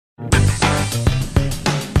Alright,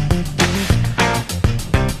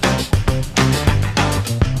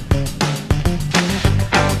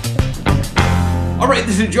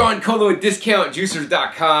 this is John Colo at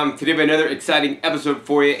DiscountJuicers.com. Today we have another exciting episode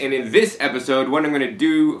for you, and in this episode what I'm going to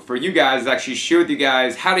do for you guys is actually share with you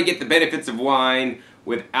guys how to get the benefits of wine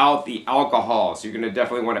without the alcohol. So you're going to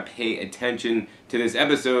definitely want to pay attention to this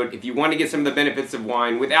episode if you want to get some of the benefits of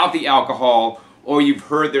wine without the alcohol, or you've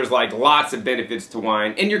heard there's like lots of benefits to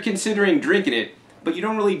wine and you're considering drinking it, but you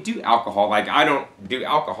don't really do alcohol. Like I don't do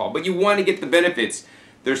alcohol, but you want to get the benefits.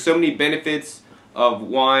 There's so many benefits of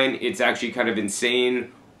wine, it's actually kind of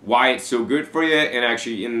insane why it's so good for you. And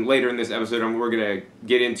actually later in this episode we're going to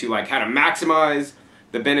get into like how to maximize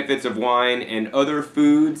the benefits of wine and other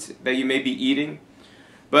foods that you may be eating.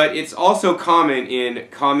 But it's also common in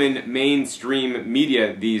mainstream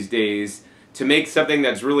media these days to make something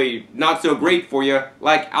that's really not so great for you,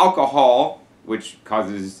 like alcohol, which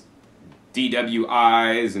causes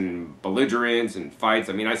DWIs and belligerence and fights.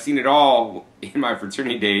 I mean, I've seen it all in my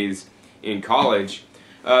fraternity days in college.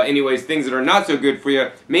 Anyways, things that are not so good for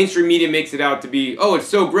you, mainstream media makes it out to be, oh, it's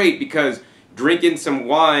so great because drinking some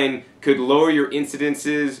wine could lower your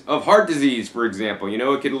incidences of heart disease, for example. You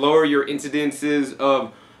know, it could lower your incidences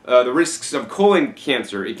of the risks of colon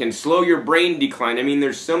cancer. It can slow your brain decline. I mean,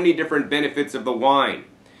 there's so many different benefits of the wine.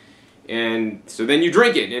 And so then you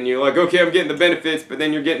drink it and you're like, okay, I'm getting the benefits, but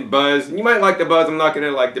then you're getting buzzed. And you might like the buzz. I'm not going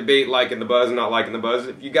to like debate liking the buzz and not liking the buzz.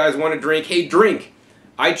 If you guys want to drink, hey, drink.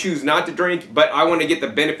 I choose not to drink, but I want to get the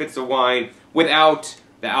benefits of wine without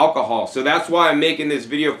the alcohol. So that's why I'm making this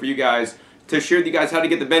video for you guys, to share with you guys how to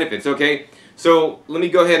get the benefits, okay? So let me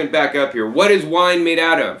go ahead and back up here. What is wine made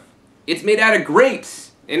out of? It's made out of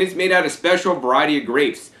grapes, and it's made out of a special variety of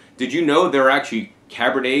grapes. Did you know there are actually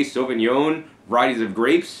Cabernet Sauvignon varieties of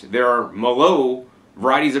grapes? There are Merlot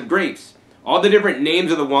varieties of grapes. All the different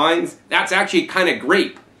names of the wines, that's actually kind of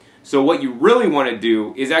grape. So what you really want to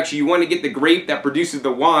do is actually you want to get the grape that produces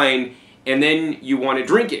the wine, and then you want to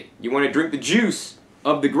drink it. You want to drink the juice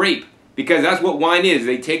of the grape, because that's what wine is.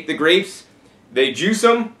 They take the grapes, they juice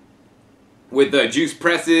them with juice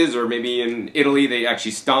presses, or maybe in Italy they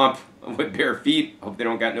actually stomp with bare feet. Hope they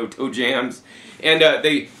don't got no toe jams. And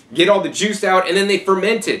they get all the juice out, and then they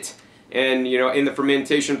ferment it. And you know, in the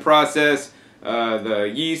fermentation process,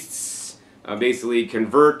 the yeasts basically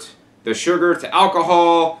convert the sugar to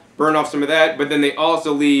alcohol, burn off some of that, but then they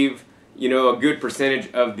also leave, you know, a good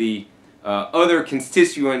percentage of the other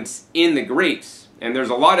constituents in the grapes. And there's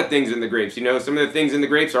a lot of things in the grapes. You know, some of the things in the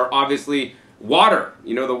grapes are obviously water.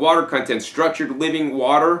 You know, the water content, structured living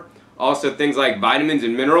water. Also things like vitamins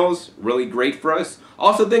and minerals, really great for us.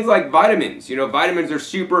 Also things like vitamins. You know, vitamins are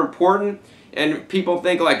super important, and people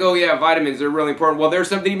think like, oh yeah, vitamins are really important. Well, there's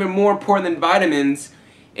something even more important than vitamins,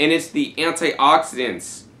 and it's the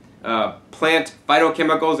antioxidants. Plant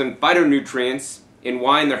phytochemicals and phytonutrients. In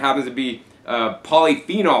wine there happens to be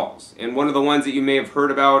polyphenols, and one of the ones that you may have heard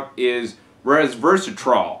about is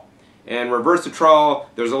resveratrol. And resveratrol,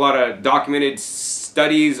 there's a lot of documented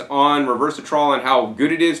studies on resveratrol and how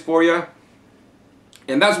good it is for you.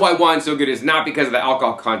 And that's why wine's so good. It's not because of the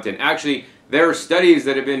alcohol content. Actually, there are studies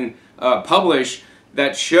that have been published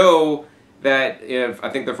that show that, I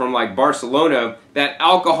think they're from like Barcelona, that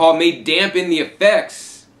alcohol may dampen the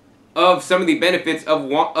effects of some of the benefits of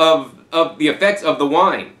the effects of the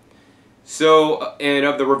wine. So, and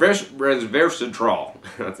of the resveratrol.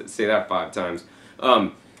 Let's say that 5 times.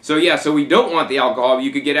 So yeah, so we don't want the alcohol. You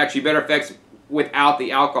could get actually better effects without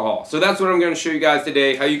the alcohol. So that's what I'm going to show you guys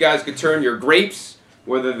today, how you guys could turn your grapes,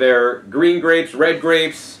 whether they're green grapes, red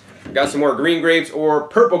grapes, got some more green grapes, or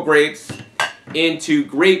purple grapes, into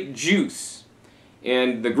grape juice.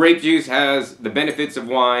 And the grape juice has the benefits of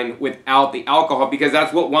wine without the alcohol, because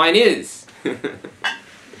that's what wine is.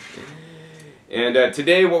 And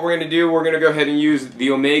today what we're going to do, we're going to go ahead and use the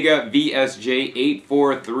Omega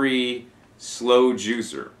VSJ843 slow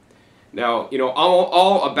juicer. Now, you know, I'm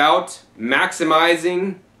all about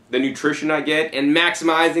maximizing the nutrition I get and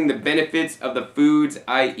maximizing the benefits of the foods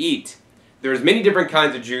I eat. There's many different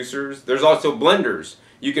kinds of juicers. There's also blenders.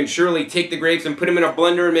 You can surely take the grapes and put them in a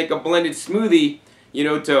blender and make a blended smoothie, you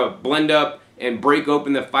know, to blend up and break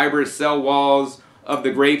open the fibrous cell walls of the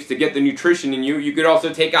grapes to get the nutrition in you. You could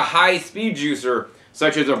also take a high-speed juicer,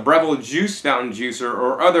 such as a Breville juice fountain juicer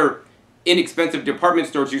or other inexpensive department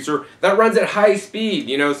store juicer that runs at high speed,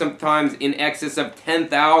 you know, sometimes in excess of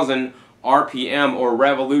 10,000 RPM or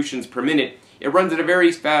revolutions per minute. It runs at a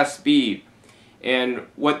very fast speed. And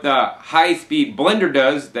what the high-speed blender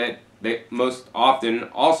does, that they most often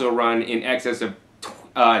also run in excess of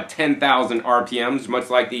 10,000 RPMs,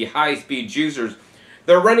 much like the high-speed juicers,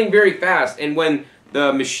 they're running very fast. And when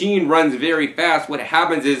the machine runs very fast, what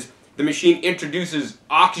happens is the machine introduces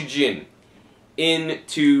oxygen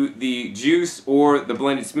into the juice or the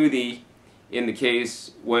blended smoothie, in the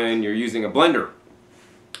case when you're using a blender.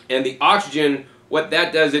 And the oxygen, what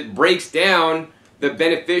that does, it breaks down the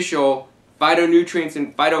beneficial phytonutrients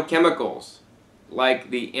and phytochemicals like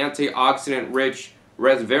the antioxidant-rich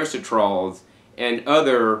resveratrols and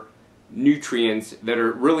other nutrients that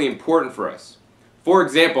are really important for us. For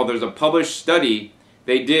example, there's a published study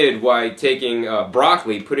they did by taking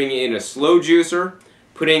broccoli, putting it in a slow juicer,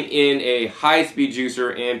 putting in a high-speed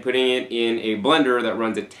juicer, and putting it in a blender that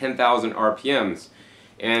runs at 10,000 RPMs.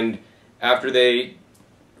 And after they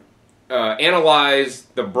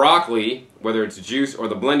analyzed the broccoli, whether it's juice or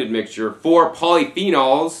the blended mixture, for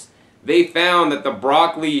polyphenols, they found that the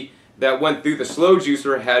broccoli that went through the slow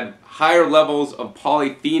juicer had higher levels of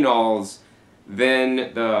polyphenols than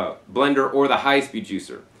the blender or the high-speed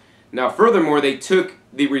juicer. Now furthermore, they took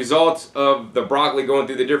the results of the broccoli going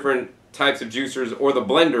through the different types of juicers or the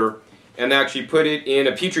blender and actually put it in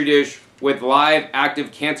a petri dish with live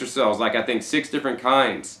active cancer cells, like I think 6 different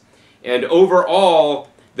kinds. And overall,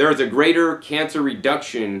 there is a greater cancer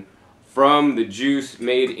reduction from the juice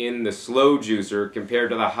made in the slow juicer compared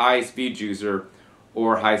to the high-speed juicer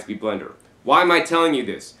or high-speed blender. Why am I telling you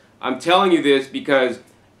this? I'm telling you this because,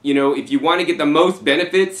 you know, if you want to get the most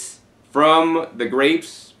benefits from the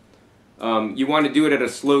grapes, you want to do it at a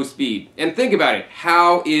slow speed. And think about it.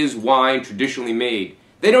 How is wine traditionally made?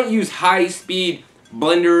 They don't use high-speed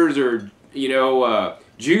blenders or, you know,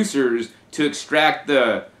 juicers to extract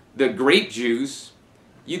the grape juice.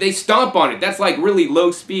 They stomp on it. That's like really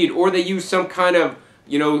low speed. Or they use some kind of,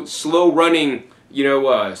 you know, slow-running, you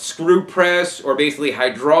know, screw press or basically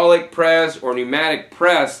hydraulic press or pneumatic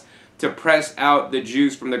press to press out the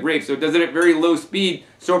juice from the grape. So it does it at very low speed,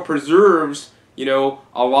 so it preserves, you know,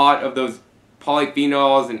 a lot of those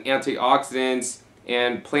polyphenols and antioxidants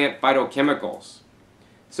and plant phytochemicals.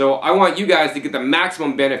 So I want you guys to get the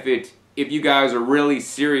maximum benefit if you guys are really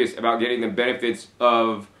serious about getting the benefits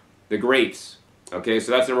of the grapes. Okay,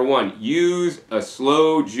 so that's number 1. Use a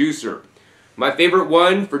slow juicer. My favorite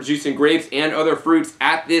one for juicing grapes and other fruits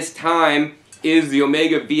at this time is the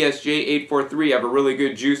Omega VSJ843. I have a really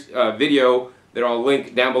good juice video that I'll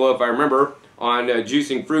link down below if I remember on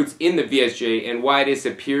juicing fruits in the VSJ and why it is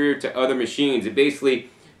superior to other machines. It basically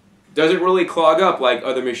doesn't really clog up like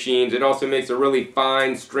other machines. It also makes a really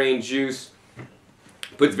fine strained juice.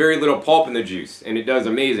 Puts very little pulp in the juice, and it does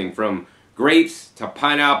amazing, from grapes to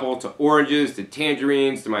pineapple to oranges to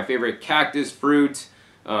tangerines to my favorite cactus fruit,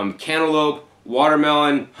 cantaloupe,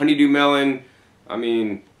 watermelon, honeydew melon. I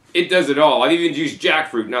mean, it does it all. I've even juiced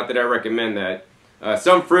jackfruit, not that I recommend that.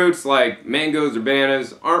 Some fruits like mangoes or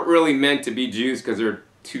bananas aren't really meant to be juiced because they're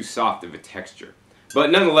too soft of a texture.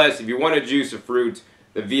 But nonetheless, if you want to juice a fruit,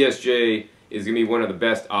 the VSJ is going to be one of the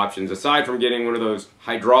best options. Aside from getting one of those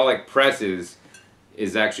hydraulic presses,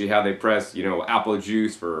 is actually how they press, you know, apple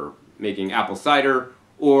juice for making apple cider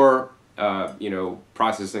or, you know,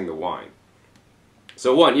 processing the wine.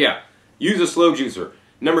 So 1, yeah, use a slow juicer.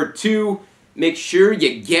 Number 2, make sure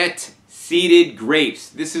you get seeded grapes.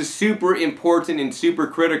 This is super important and super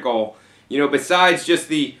critical. You know, besides just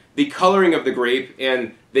the coloring of the grape,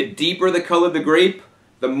 and the deeper the color of the grape,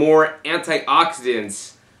 the more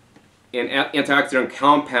antioxidants and antioxidant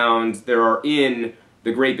compounds there are in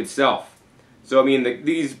the grape itself. So I mean,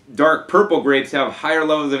 these dark purple grapes have higher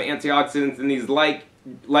levels of antioxidants than these light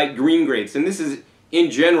green grapes. And this is in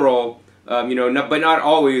general, you know, but not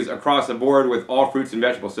always across the board with all fruits and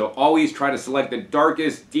vegetables. So always try to select the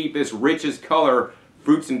darkest, deepest, richest color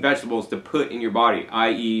fruits and vegetables to put in your body,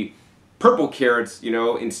 i.e. purple carrots, you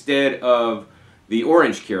know, instead of the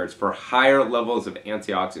orange carrots, for higher levels of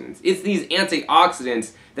antioxidants. It's these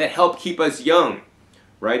antioxidants that help keep us young,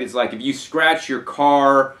 right? It's like if you scratch your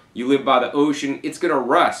car, you live by the ocean, it's going to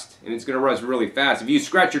rust, and it's going to rust really fast. If you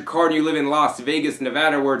scratch your car and you live in Las Vegas,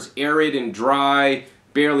 Nevada, where it's arid and dry,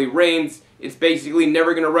 barely rains, it's basically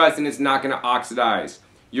never going to rust, and it's not going to oxidize.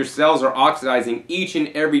 Your cells are oxidizing each and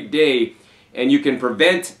every day, and you can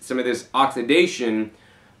prevent some of this oxidation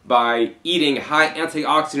by eating high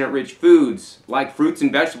antioxidant-rich foods like fruits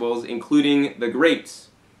and vegetables, including the grapes.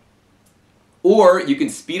 Or you can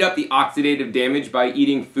speed up the oxidative damage by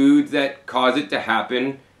eating foods that cause it to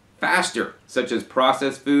happen faster, such as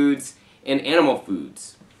processed foods and animal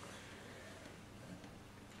foods.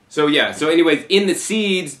 So yeah, so anyways, in the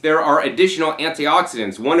seeds there are additional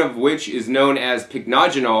antioxidants, one of which is known as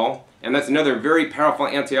pycnogenol, and that's another very powerful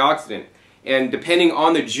antioxidant. And depending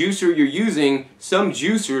on the juicer you're using, some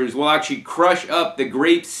juicers will actually crush up the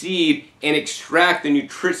grape seed and extract the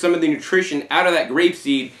some of the nutrition out of that grape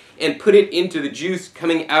seed and put it into the juice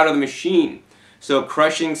coming out of the machine. So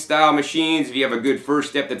crushing style machines, if you have a good first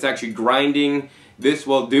step that's actually grinding, this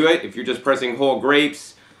will do it. If you're just pressing whole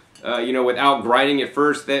grapes, you know, without grinding it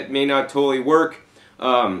first, that may not totally work.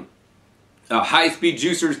 High-speed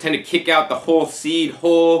juicers tend to kick out the whole seed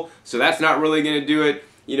whole, so that's not really going to do it.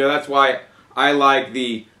 You know, that's why I like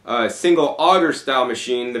the single auger style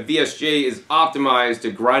machine. The VSJ is optimized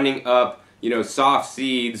to grinding up, you know, soft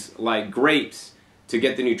seeds like grapes to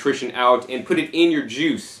get the nutrition out and put it in your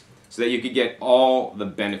juice so that you could get all the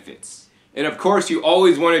benefits. And of course, you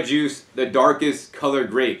always want to juice the darkest colored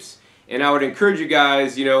grapes. And I would encourage you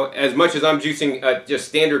guys, you know, as much as I'm juicing just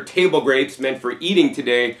standard table grapes meant for eating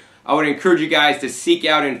today, I would encourage you guys to seek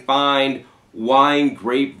out and find wine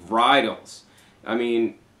grape varietals. I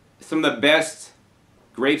mean, some of the best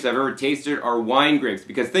grapes I've ever tasted are wine grapes,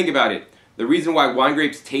 because think about it. The reason why wine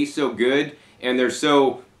grapes taste so good and they're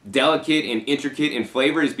so delicate and intricate in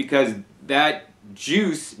flavor is because that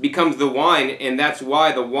juice becomes the wine, and that's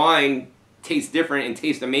why the wine tastes different and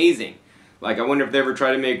tastes amazing. Like, I wonder if they ever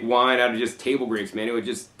try to make wine out of just table grapes, man. It would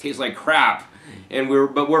just taste like crap. And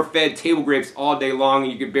we're fed table grapes all day long,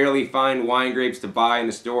 and you could barely find wine grapes to buy in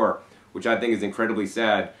the store, which I think is incredibly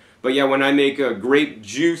sad. But yeah, when I make a grape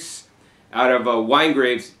juice out of wine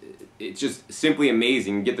grapes, it's just simply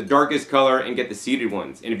amazing. You get the darkest color and get the seeded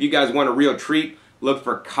ones. And if you guys want a real treat, look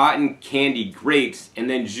for cotton candy grapes and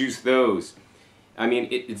then juice those. I mean,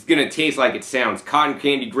 it's gonna taste like it sounds. Cotton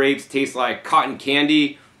candy grapes taste like cotton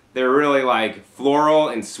candy. They're really like floral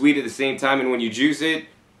and sweet at the same time, and when you juice it,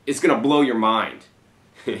 it's gonna blow your mind.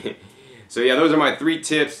 So yeah, those are my 3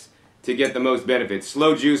 tips to get the most benefits.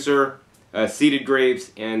 Slow juicer, seeded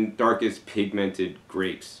grapes, and darkest pigmented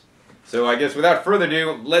grapes. So I guess without further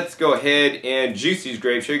ado, let's go ahead and juice these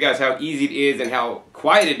grapes, show you guys how easy it is and how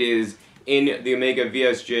quiet it is in the Omega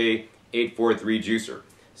VSJ843 juicer.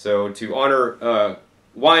 So to honor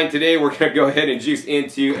wine today, we're going to go ahead and juice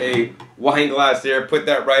into a wine glass there, put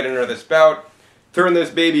that right under the spout, turn this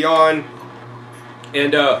baby on,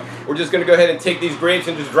 and we're just going to go ahead and take these grapes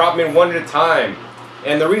and just drop them in one at a time.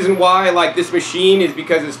 And the reason why I like this machine is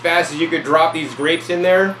because as fast as you could drop these grapes in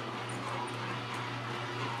there,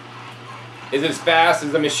 is as fast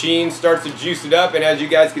as the machine starts to juice it up. And as you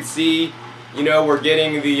guys can see, you know, we're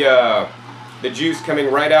getting the juice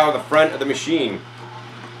coming right out of the front of the machine.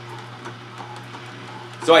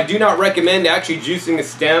 So I do not recommend actually juicing the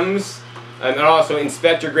stems, and also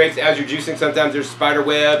inspect your grapes as you're juicing. Sometimes there's spider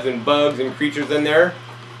webs and bugs and creatures in there.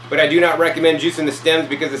 But I do not recommend juicing the stems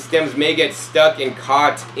because the stems may get stuck and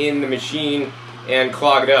caught in the machine and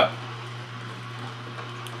clogged up.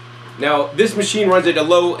 Now, this machine runs at a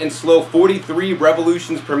low and slow 43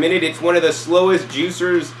 revolutions per minute. It's one of the slowest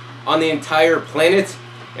juicers on the entire planet.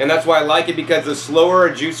 And that's why I like it, because the slower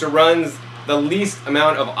a juicer runs, the least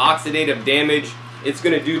amount of oxidative damage it's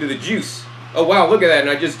going to do to the juice. Oh wow, look at that, and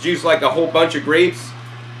I just juiced like a whole bunch of grapes,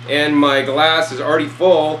 and my glass is already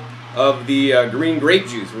full of the green grape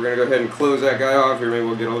juice. We're going to go ahead and close that guy off here. Maybe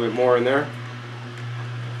we'll get a little bit more in there.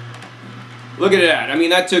 Look at that. I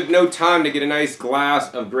mean, that took no time to get a nice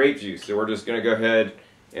glass of grape juice. So we're just going to go ahead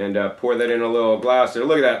and pour that in a little glass there.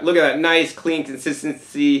 Look at that. Look at that nice, clean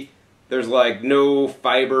consistency. There's like no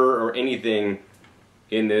fiber or anything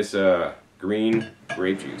in this green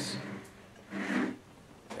grape juice.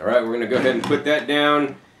 Alright, we're going to go ahead and put that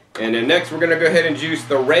down. And then next we're going to go ahead and juice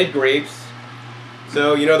the red grapes.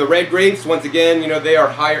 So, you know, the red grapes, once again, you know, they are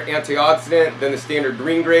higher antioxidant than the standard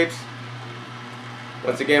green grapes.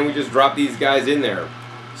 Once again, we just drop these guys in there.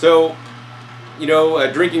 So, you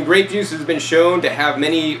know, drinking grape juice has been shown to have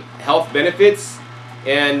many health benefits.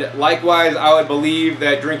 And likewise, I would believe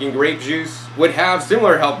that drinking grape juice would have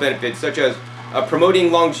similar health benefits, such as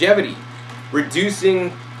promoting longevity,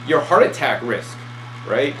 reducing your heart attack risk,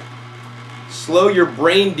 right? Slow your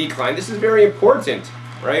brain decline. This is very important,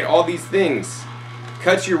 right? All these things.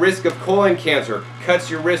 Cuts your risk of colon cancer, cuts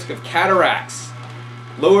your risk of cataracts,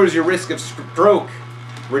 lowers your risk of stroke,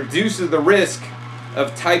 reduces the risk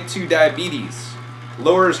of type 2 diabetes,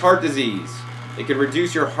 lowers heart disease. It can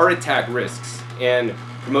reduce your heart attack risks and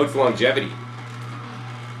promotes longevity.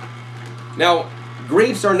 Now,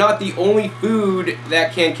 grapes are not the only food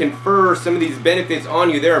that can confer some of these benefits on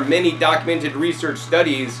you. There are many documented research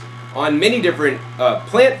studies on many different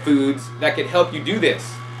plant foods that can help you do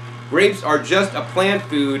this. Grapes are just a plant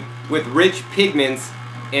food with rich pigments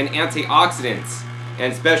and antioxidants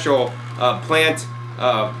and special plant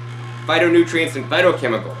phytonutrients and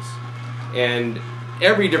phytochemicals. And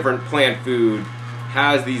every different plant food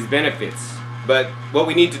has these benefits. But what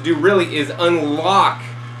we need to do really is unlock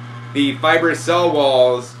the fibrous cell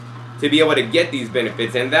walls to be able to get these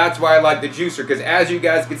benefits. And that's why I like the juicer, because as you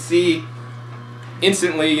guys can see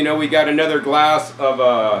instantly, you know, we got another glass of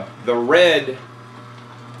the red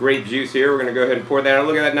grape juice here. We're going to go ahead and pour that out.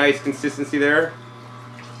 Look at that nice consistency there.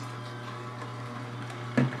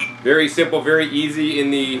 Very simple, very easy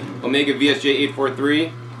in the Omega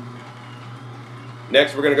VSJ843.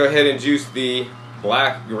 Next, we're going to go ahead and juice the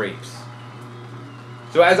black grapes.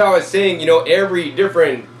 So as I was saying, you know, every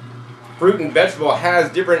different fruit and vegetable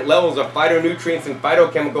has different levels of phytonutrients and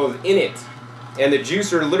phytochemicals in it. And the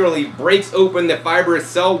juicer literally breaks open the fibrous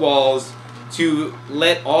cell walls to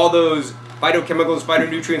let all those phytochemicals,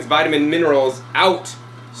 phytonutrients, vitamin, minerals out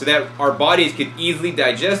so that our bodies can easily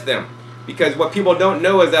digest them. Because what people don't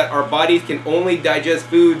know is that our bodies can only digest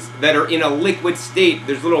foods that are in a liquid state.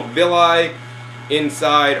 There's little villi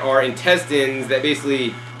inside our intestines that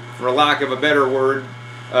basically, for lack of a better word,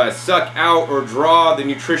 suck out or draw the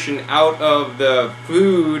nutrition out of the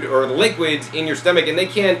food or the liquids in your stomach, and they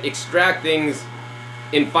can't extract things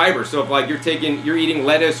in fiber. So if like you're eating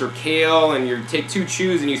lettuce or kale and you take 2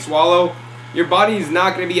 chews and you swallow, your body is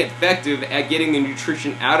not going to be effective at getting the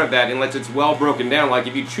nutrition out of that unless it's well broken down, like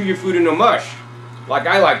if you chew your food into mush, like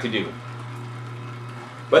I like to do.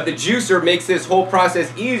 But the juicer makes this whole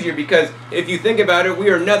process easier, because if you think about it, we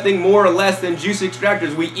are nothing more or less than juice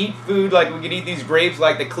extractors. We eat food like we could eat these grapes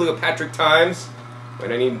like the Cleopatra times.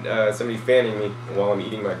 Wait, I need somebody fanning me while I'm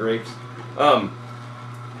eating my grapes.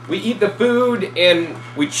 We eat the food and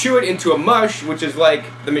we chew it into a mush, which is like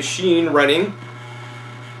the machine running.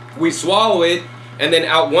 We swallow it, and then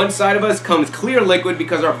out one side of us comes clear liquid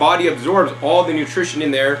because our body absorbs all the nutrition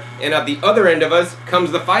in there, and at the other end of us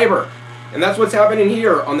comes the fiber. And that's what's happening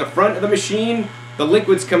here. On the front of the machine, the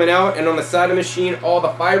liquid's coming out, and on the side of the machine, all the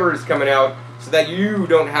fiber is coming out, so that you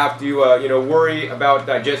don't have to you know, worry about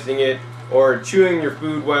digesting it or chewing your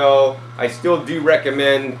food well. I still do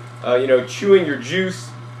recommend you know, chewing your juice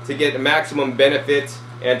to get the maximum benefit,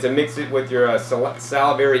 and to mix it with your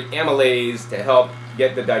salivary amylase to help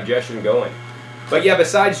get the digestion going. But yeah,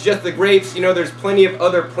 besides just the grapes, you know, there's plenty of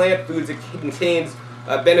other plant foods that contains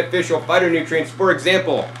beneficial phytonutrients. For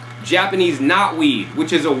example, Japanese knotweed,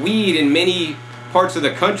 which is a weed in many parts of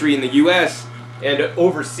the country in the US and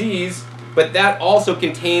overseas, but that also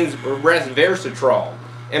contains resveratrol.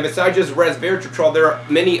 And besides just resveratrol, there are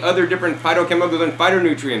many other different phytochemicals and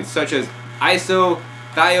phytonutrients, such as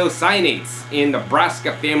isothiocyanates in the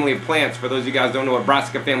brassica family of plants. For those of you guys who don't know what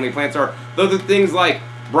brassica family of plants are, those are things like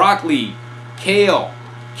broccoli, kale,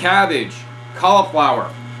 cabbage,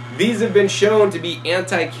 cauliflower. These have been shown to be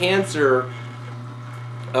anti-cancer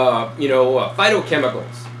you know,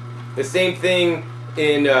 phytochemicals. The same thing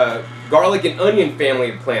in garlic and onion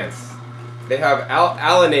family of plants. They have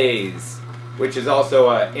allanase, which is also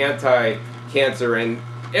anti-cancer, and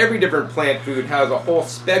every different plant food has a whole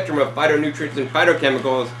spectrum of phytonutrients and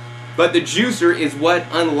phytochemicals, but the juicer is what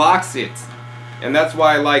unlocks it. And that's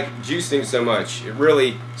why I like juicing so much. It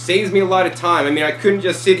really saves me a lot of time. I mean, I couldn't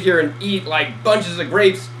just sit here and eat like bunches of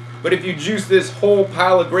grapes, but if you juice this whole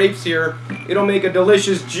pile of grapes here, it'll make a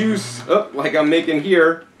delicious juice, like I'm making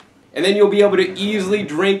here, and then you'll be able to easily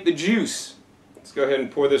drink the juice. Let's go ahead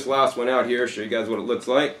and pour this last one out here, show you guys what it looks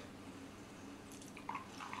like.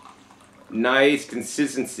 Nice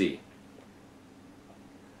consistency.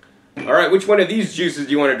 Alright, which one of these juices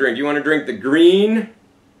do you want to drink? Do you want to drink the green,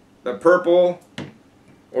 the purple,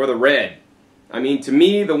 or the red? I mean, to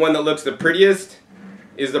me, the one that looks the prettiest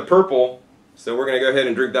is the purple. So we're going to go ahead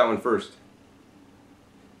and drink that one first.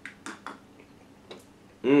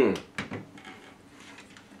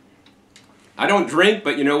 I don't drink,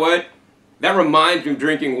 but you know what? That reminds me of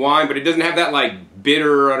drinking wine, but it doesn't have that like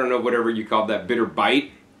bitter, I don't know, whatever you call that, bitter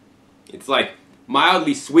bite. It's like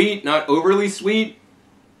mildly sweet, not overly sweet,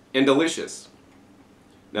 and delicious.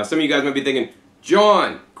 Now some of you guys might be thinking,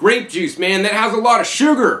 John, grape juice, man, that has a lot of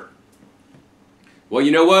sugar. Well,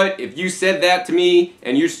 you know what? If you said that to me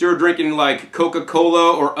and you're still drinking like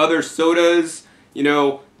Coca-Cola or other sodas, you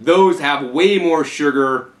know, those have way more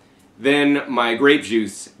sugar than my grape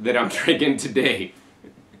juice that I'm drinking today.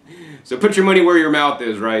 So put your money where your mouth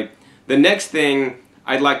is, right? The next thing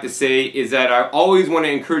I'd like to say is that I always want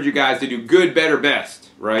to encourage you guys to do good, better, best,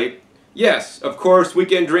 right? Yes, of course, we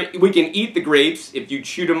can eat the grapes if you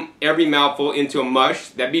chew them every mouthful into a mush.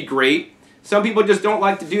 That'd be great. Some people just don't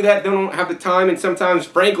like to do that. They don't have the time, and sometimes,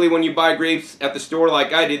 frankly, when you buy grapes at the store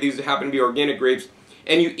like I did, these happen to be organic grapes,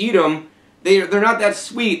 and you eat them, they're not that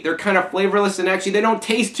sweet. They're kind of flavorless, and actually they don't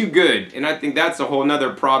taste too good. And I think that's a whole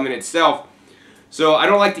nother problem in itself. So I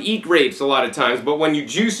don't like to eat grapes a lot of times, but when you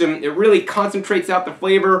juice them, it really concentrates out the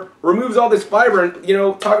flavor, removes all this fiber. And, you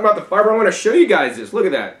know, talking about the fiber, I want to show you guys this. Look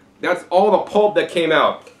at that. That's all the pulp that came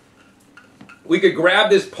out. We could grab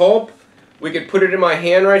this pulp, we could put it in my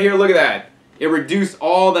hand right here, look at that. It reduced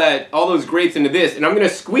all those grapes into this, and I'm gonna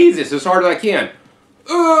squeeze this as hard as I can.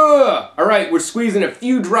 Alright, we're squeezing a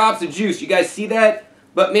few drops of juice. You guys see that?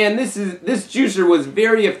 But man, this juicer was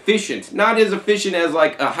very efficient. Not as efficient as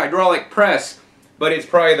like a hydraulic press, but it's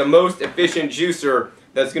probably the most efficient juicer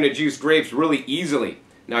that's gonna juice grapes really easily.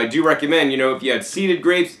 Now I do recommend, you know, if you had seeded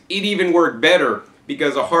grapes, it even worked better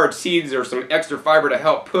because the hard seeds are some extra fiber to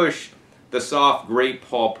help push the soft grape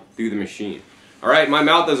pulp through the machine. Alright, my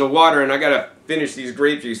mouth is a water and I gotta finish these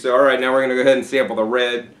grape juice. So alright, now we're gonna go ahead and sample the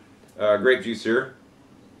red grape juice here.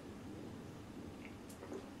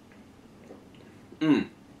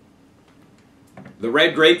 The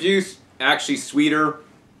red grape juice, actually sweeter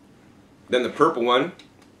than the purple one.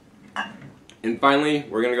 And finally,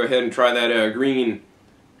 we're gonna go ahead and try that green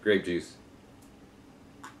grape juice.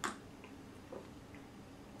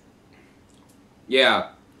 Yeah,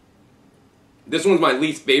 this one's my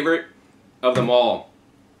least favorite of them all.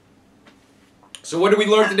 So what did we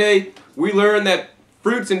learn today? We learned that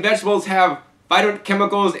fruits and vegetables have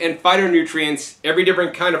phytochemicals and phytonutrients. Every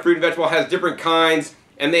different kind of fruit and vegetable has different kinds,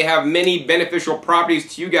 and they have many beneficial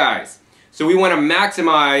properties to you guys. So we want to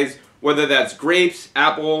maximize, whether that's grapes,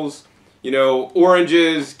 apples, you know,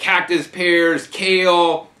 oranges, cactus, pears,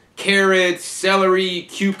 kale, carrots, celery,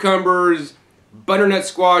 cucumbers, butternut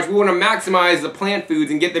squash. We want to maximize the plant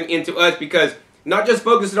foods and get them into us, because not just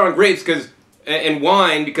focusing on grapes and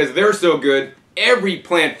wine because they're so good. Every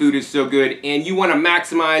plant food is so good, and you want to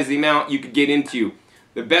maximize the amount you could get into.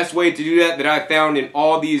 The best way to do that I found in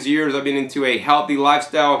all these years I've been into a healthy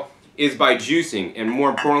lifestyle is by juicing, and more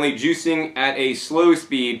importantly, juicing at a slow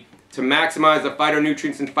speed to maximize the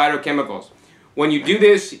phytonutrients and phytochemicals. When you do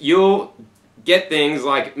this, you'll get things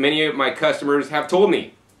like many of my customers have told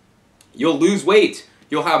me. You'll lose weight,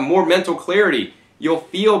 you'll have more mental clarity, you'll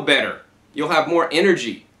feel better, you'll have more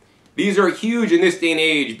energy. These are huge in this day and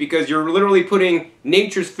age because you're literally putting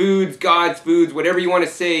nature's foods, God's foods, whatever you want to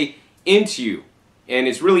say, into you. And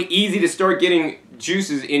it's really easy to start getting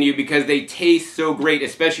juices in you because they taste so great,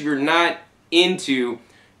 especially if you're not into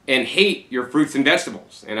and hate your fruits and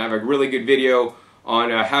vegetables. And I have a really good video on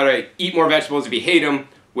how to eat more vegetables if you hate them,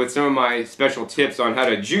 with some of my special tips on how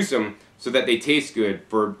to juice them so that they taste good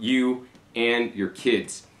for you and your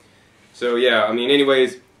kids. So yeah, I mean,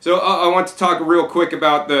 anyways, so I want to talk real quick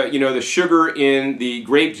about the sugar in the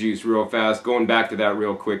grape juice real fast, going back to that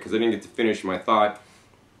real quick because I didn't get to finish my thought.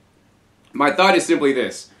 My thought is simply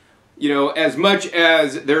this. You know, as much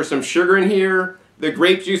as there's some sugar in here, the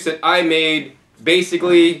grape juice that I made,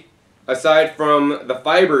 basically, aside from the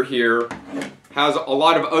fiber here, has a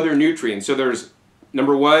lot of other nutrients. So there's,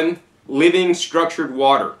 number one, living structured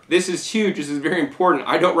water. This is huge. This is very important.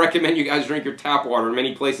 I don't recommend you guys drink your tap water. In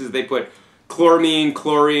many places they put chloramine,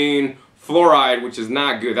 chlorine, fluoride, which is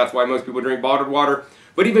not good. That's why most people drink bottled water.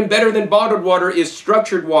 But even better than bottled water is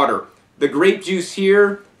structured water. The grape juice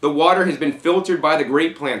here, the water has been filtered by the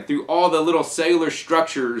grape plant through all the little cellular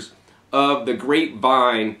structures of the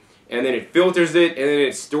grapevine, and then it filters it, and then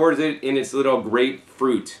it stores it in its little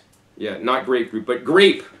grapefruit. Yeah, not grapefruit, but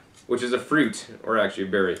grape, which is a fruit, or actually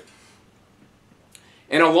a berry.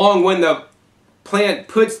 And along when the plant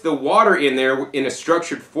puts the water in there in a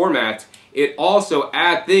structured format, it also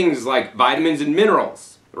adds things like vitamins and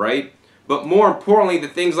minerals, right? But more importantly, the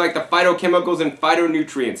things like the phytochemicals and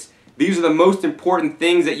phytonutrients. These are the most important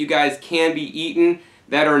things that you guys can be eating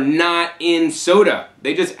that are not in soda.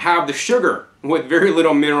 They just have the sugar with very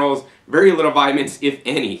little minerals, very little vitamins, if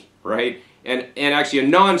any, right? And actually a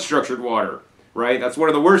non-structured water, right? That's one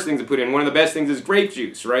of the worst things to put in. One of the best things is grape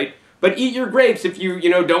juice, right? But eat your grapes if you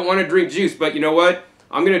don't want to drink juice. But you know what?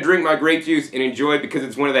 I'm going to drink my grape juice and enjoy it because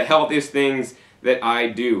it's one of the healthiest things that I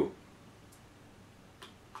do.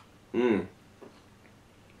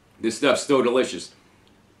 This stuff's so delicious.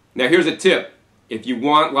 Now here's a tip. If you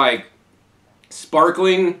want like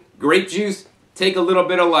sparkling grape juice, take a little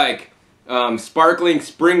bit of like sparkling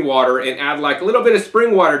spring water and add like a little bit of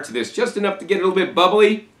spring water to this, just enough to get a little bit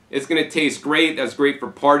bubbly. It's going to taste great. That's great for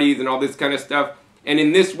parties and all this kind of stuff. And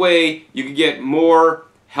in this way, you can get more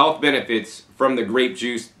health benefits from the grape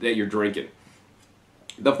juice that you're drinking.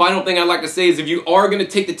 The final thing I'd like to say is if you are going to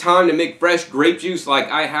take the time to make fresh grape juice like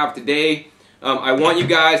I have today, I want you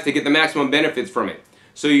guys to get the maximum benefits from it.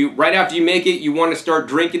 So right after you make it, you want to start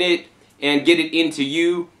drinking it and get it into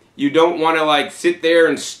you. You don't want to like sit there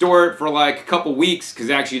and store it for like a couple weeks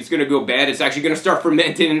because actually it's going to go bad. It's actually going to start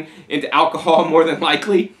fermenting into alcohol more than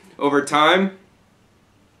likely over time.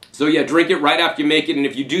 So yeah, drink it right after you make it, and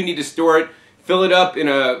if you do need to store it, fill it up in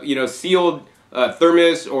a sealed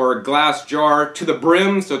thermos or glass jar to the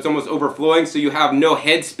brim, so it's almost overflowing, so you have no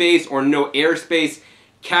head space or no air space.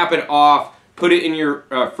 Cap it off, put it in your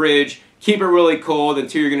fridge, keep it really cold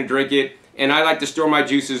until you're going to drink it. And I like to store my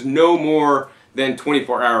juices no more than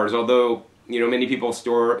 24 hours, although many people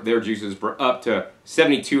store their juices for up to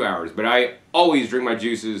 72 hours. But I always drink my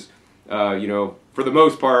juices, for the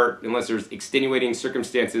most part, unless there's extenuating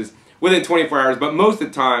circumstances, within 24 hours. But most of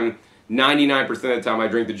the time, 99% of the time, I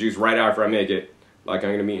drink the juice right after I make it, like I'm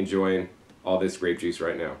going to be enjoying all this grape juice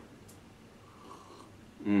right now.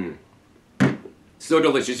 So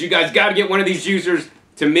delicious. You guys got to get one of these juicers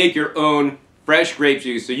to make your own fresh grape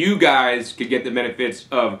juice so you guys could get the benefits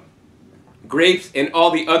of grapes and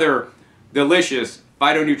all the other delicious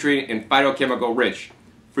phytonutrient and phytochemical rich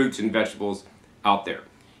fruits and vegetables out there.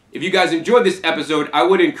 If you guys enjoyed this episode, I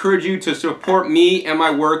would encourage you to support me and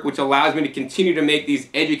my work, which allows me to continue to make these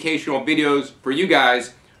educational videos for you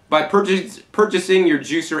guys by purchasing your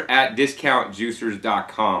juicer at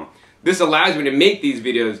discountjuicers.com. This allows me to make these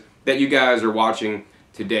videos that you guys are watching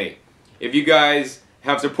today. If you guys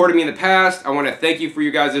have supported me in the past, I want to thank you for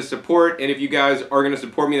you guys' support, and if you guys are going to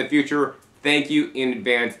support me in the future, thank you in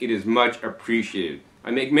advance. It is much appreciated. I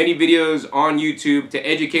make many videos on YouTube to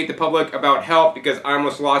educate the public about health because I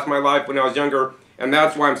almost lost my life when I was younger, and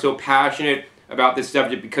that's why I'm so passionate about this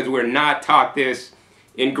subject, because we're not taught this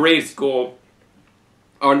in grade school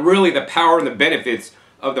on really the power and the benefits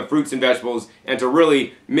of the fruits and vegetables, and to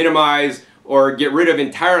really minimize or get rid of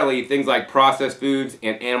entirely things like processed foods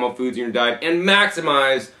and animal foods in your diet, and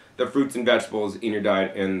maximize the fruits and vegetables in your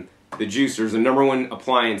diet. And the juicer is the #1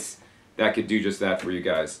 appliance that could do just that for you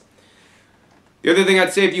guys. The other thing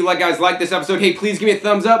I'd say, if you guys like this episode, hey, please give me a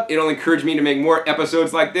thumbs up. It'll encourage me to make more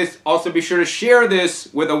episodes like this. Also, be sure to share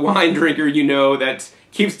this with a wine drinker that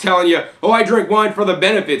keeps telling you, oh, I drink wine for the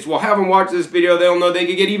benefits. Well, have them watch this video. They'll know they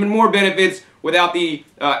can get even more benefits without the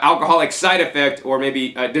alcoholic side effect, or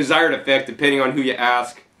maybe desired effect, depending on who you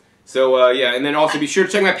ask. So, yeah, and then also be sure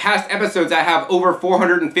to check my past episodes. I have over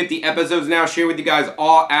 450 episodes now, share with you guys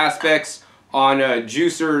all aspects on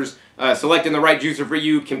juicers, selecting the right juicer for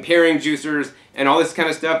you, comparing juicers, and all this kind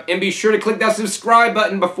of stuff. And be sure to click that subscribe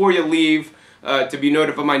button before you leave to be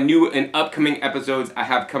notified of my new and upcoming episodes I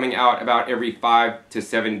have coming out about every 5 to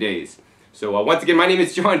 7 days. So once again, my name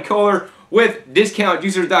is John Kohler with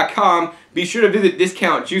discountjuicers.com. Be sure to visit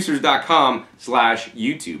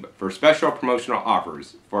discountjuicers.com/YouTube for special promotional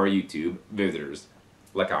offers for our YouTube visitors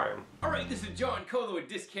like I am. Alright, this is John Kohler with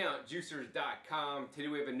discountjuicers.com. Today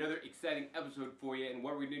we have another exciting episode for you, and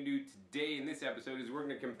what we're going to do today in this episode is we're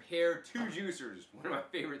going to compare two juicers, one of my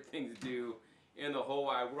favorite things to do in the whole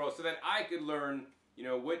wide world, so that I could learn,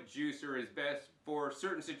 what juicer is best for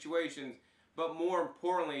certain situations, but more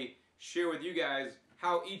importantly, share with you guys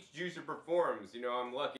how each juicer performs. I'm lucky